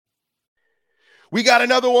We got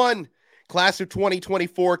another one. Class of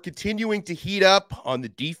 2024 continuing to heat up on the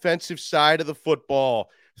defensive side of the football.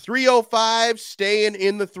 305 staying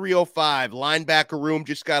in the 305. Linebacker room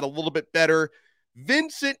just got a little bit better.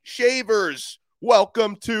 Vincent Shavers,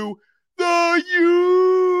 welcome to the U.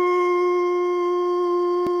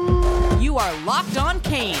 You are Locked On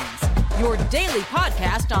Canes, your daily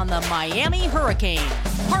podcast on the Miami Hurricanes.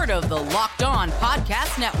 Part of the Locked On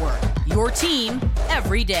Podcast Network, your team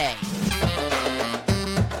every day.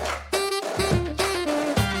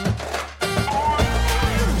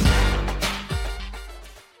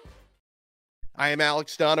 I am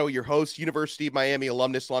Alex Dono, your host, University of Miami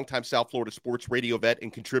alumnus, longtime South Florida sports radio vet,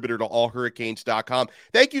 and contributor to allhurricanes.com.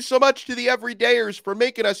 Thank you so much to the everydayers for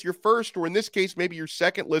making us your first, or in this case, maybe your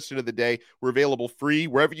second listen of the day. We're available free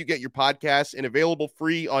wherever you get your podcasts and available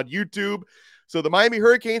free on YouTube. So the Miami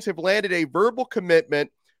Hurricanes have landed a verbal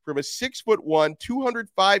commitment from a 6'1",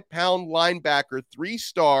 205-pound linebacker,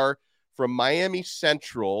 3-star from Miami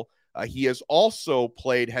Central. He has also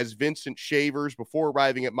has Vincent Shavers before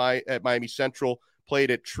arriving at Miami Central, played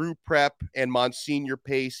at True Prep and Monsignor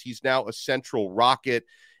Pace. He's now a Central Rocket.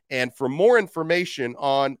 And for more information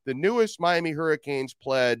on the newest Miami Hurricanes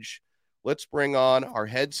pledge, let's bring on our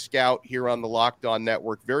head scout here on the Locked On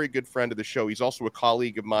Network, very good friend of the show. He's also a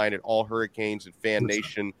colleague of mine at All Hurricanes and Fan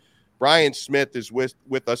Nation. Brian Smith is with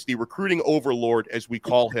us, the recruiting overlord, as we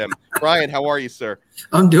call him. Brian, how are you, sir?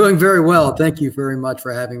 I'm doing very well. Thank you very much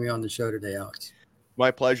for having me on the show today, Alex. My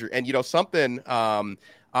pleasure. And, you know, something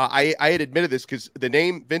I had admitted this because the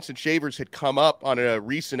name Vincent Shavers had come up on a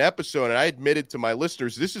recent episode, and I admitted to my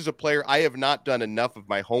listeners, this is a player I have not done enough of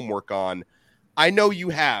my homework on. I know you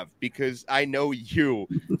have because I know you.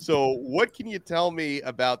 So what can you tell me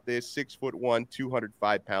about this 6'1",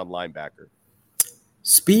 205-pound linebacker?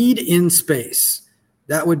 Speed in space.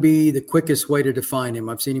 That would be the quickest way to define him.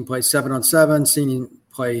 I've seen him play 7-on-7, seen him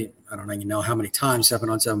play, I don't even know how many times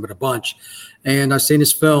 7-on-7, but a bunch. And I've seen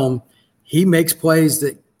his film. He makes plays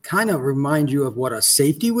that kind of remind you of what a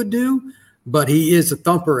safety would do, but he is a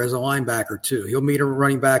thumper as a linebacker too. He'll meet a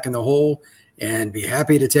running back in the hole and be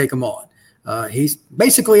happy to take him on. He's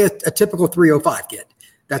basically a typical 305 kid.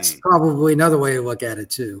 That's probably another way to look at it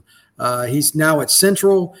too. He's now at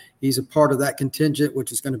Central. He's a part of that contingent,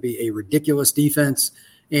 which is going to be a ridiculous defense.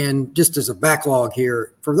 And just as a backlog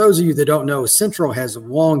here, for those of you that don't know, Central has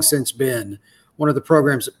long since been one of the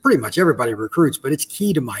programs that pretty much everybody recruits, but it's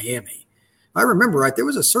key to Miami. I remember, right, there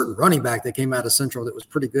was a certain running back that came out of Central that was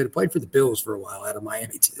pretty good. It played for the Bills for a while out of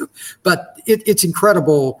Miami too. But it's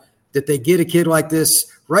incredible that they get a kid like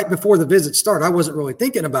this right before the visits start. I wasn't really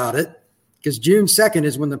thinking about it, because June 2nd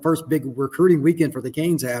is when the first big recruiting weekend for the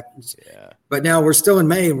Canes happens. Yeah. But now we're still in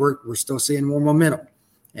May, and we're still seeing more momentum.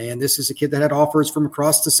 And this is a kid that had offers from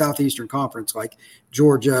across the Southeastern Conference, like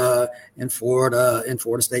Georgia and Florida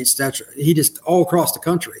State, etc. He just all across the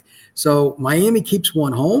country. So Miami keeps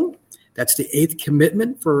one home. That's the 8th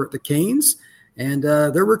commitment for the Canes. And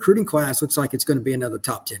their recruiting class looks like it's going to be another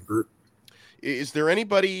top 10 group. Is there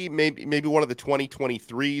anybody, maybe one of the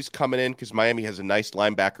 2023s coming in, because Miami has a nice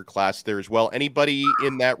linebacker class there as well? Anybody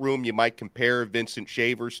in that room you might compare Vincent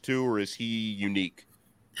Shavers to, or is he unique?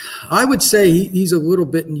 I would say he's a little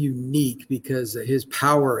bit unique because of his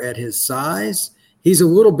power at his size. He's a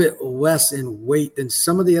little bit less in weight than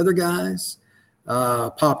some of the other guys.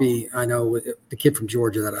 Poppy, I know, the kid from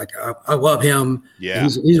Georgia, that I love him. Yeah,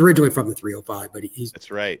 he's originally from the 305, but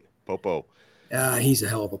that's right, Popo. He's a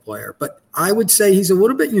hell of a player. But I would say he's a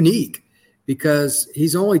little bit unique because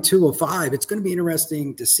he's only 205. It's going to be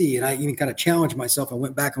interesting to see. And I even kind of challenged myself. I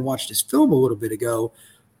went back and watched his film a little bit ago.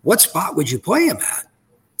 What spot would you play him at?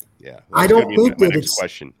 Yeah. I don't think that it's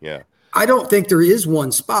question. Yeah. I don't think there is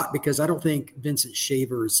one spot because I don't think Vincent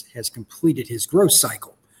Shavers has completed his growth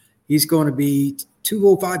cycle. He's going to be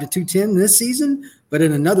 205 to 210 this season, but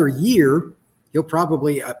in another year, he'll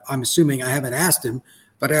probably, I'm assuming, I haven't asked him,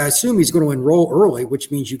 but I assume he's going to enroll early,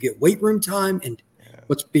 which means you get weight room time and,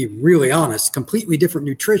 let's be really honest, completely different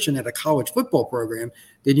nutrition at a college football program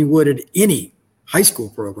than you would at any high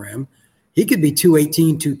school program. He could be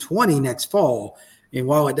 218, 220 next fall. And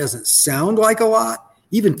while it doesn't sound like a lot,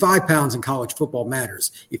 even 5 pounds in college football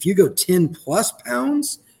matters. If you go 10 plus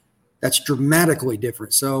pounds, that's dramatically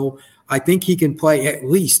different. So I think he can play, at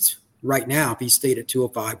least right now, if he stayed at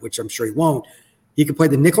 205, which I'm sure he won't, he can play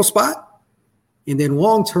the nickel spot. And then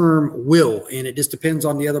long-term will, and it just depends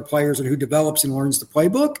on the other players and who develops and learns the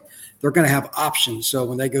playbook. They're going to have options. So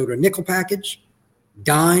when they go to a nickel package,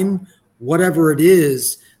 dime, whatever it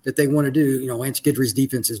is that they want to do, Lance Guidry's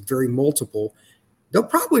defense is very multiple. They'll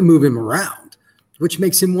probably move him around. which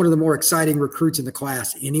makes him one of the more exciting recruits in the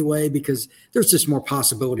class anyway, because there's just more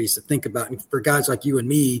possibilities to think about. And for guys like you and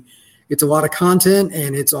me, it's a lot of content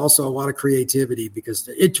and it's also a lot of creativity because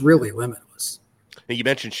it's really limitless. And you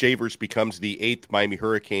mentioned Shavers becomes the 8th Miami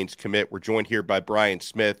Hurricanes commit. We're joined here by Brian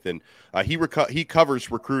Smith, and he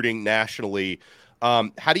covers recruiting nationally.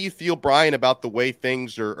 How do you feel, Brian, about the way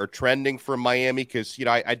things are trending for Miami? Because,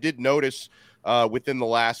 I did notice within the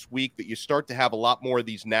last week that you start to have a lot more of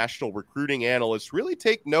these national recruiting analysts really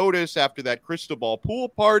take notice after that Cristobal pool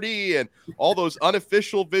party and all those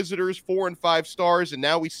unofficial visitors, 4 and 5 stars. And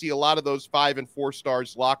now we see a lot of those 5 and 4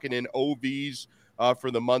 stars locking in OVs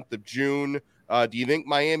for the month of June. Do you think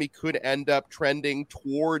Miami could end up trending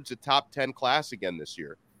towards a top 10 class again this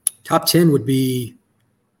year? Top 10 would be,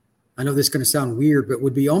 I know this is going to sound weird, but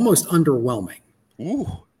would be almost underwhelming. Ooh,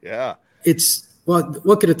 yeah. Well,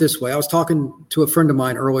 look at it this way. I was talking to a friend of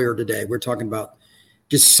mine earlier today. We're talking about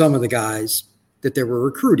just some of the guys that they were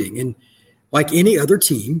recruiting. And like any other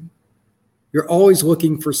team, you're always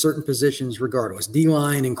looking for certain positions regardless.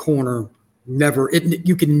 D-line and corner,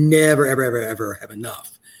 you can never, ever have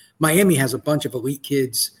enough. Miami has a bunch of elite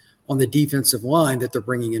kids on the defensive line that they're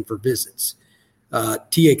bringing in for visits.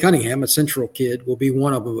 T.A. Cunningham, a Central kid, will be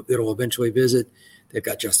one of them that will eventually visit. They've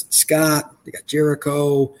got Justin Scott. They got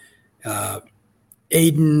Jericho,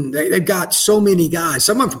 Aiden. They've got so many guys.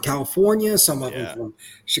 Some of them from California, some of them from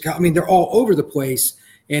Chicago. I mean, they're all over the place.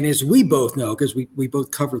 And as we both know, because we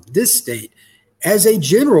both cover this state, as a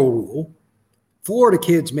general rule, Florida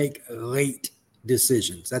kids make late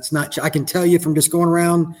decisions. That's not, I can tell you from just going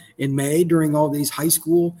around in May during all these high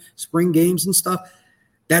school spring games and stuff,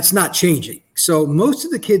 that's not changing. So most of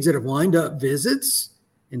the kids that have lined up visits,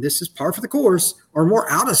 and this is par for the course, are more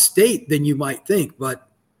out of state than you might think. But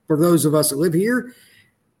for those of us that live here,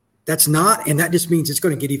 that's not, and that just means it's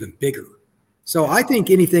going to get even bigger. So I think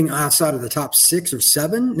anything outside of the top 6 or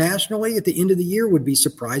 7 nationally at the end of the year would be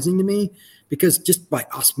surprising to me, because just by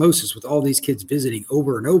osmosis with all these kids visiting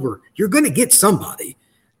over and over, you're going to get somebody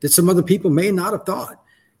that some other people may not have thought.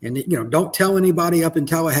 And, don't tell anybody up in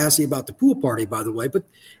Tallahassee about the pool party, by the way, but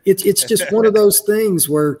it's just one of those things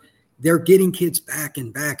where they're getting kids back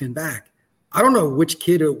and back and back. I don't know which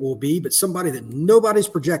kid it will be, but somebody that nobody's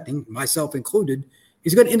projecting, myself included,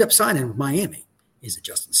 is going to end up signing with Miami. Is it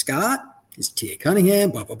Justin Scott? Is it T.A. Cunningham?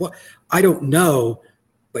 Blah, blah, blah. I don't know,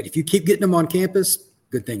 but if you keep getting them on campus,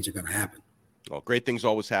 good things are going to happen. Well, great things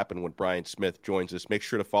always happen when Brian Smith joins us. Make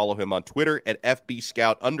sure to follow him on Twitter at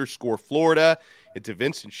FBScout_Florida. And to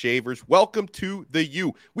Vincent Shavers, welcome to the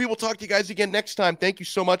U. We will talk to you guys again next time. Thank you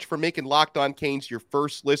so much for making Locked On Canes your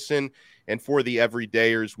first listen. And for the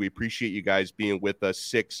everydayers, we appreciate you guys being with us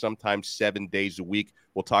 6, sometimes 7 days a week.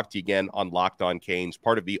 We'll talk to you again on Locked On Canes,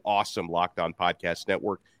 part of the awesome Locked On Podcast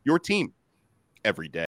Network, your team every day.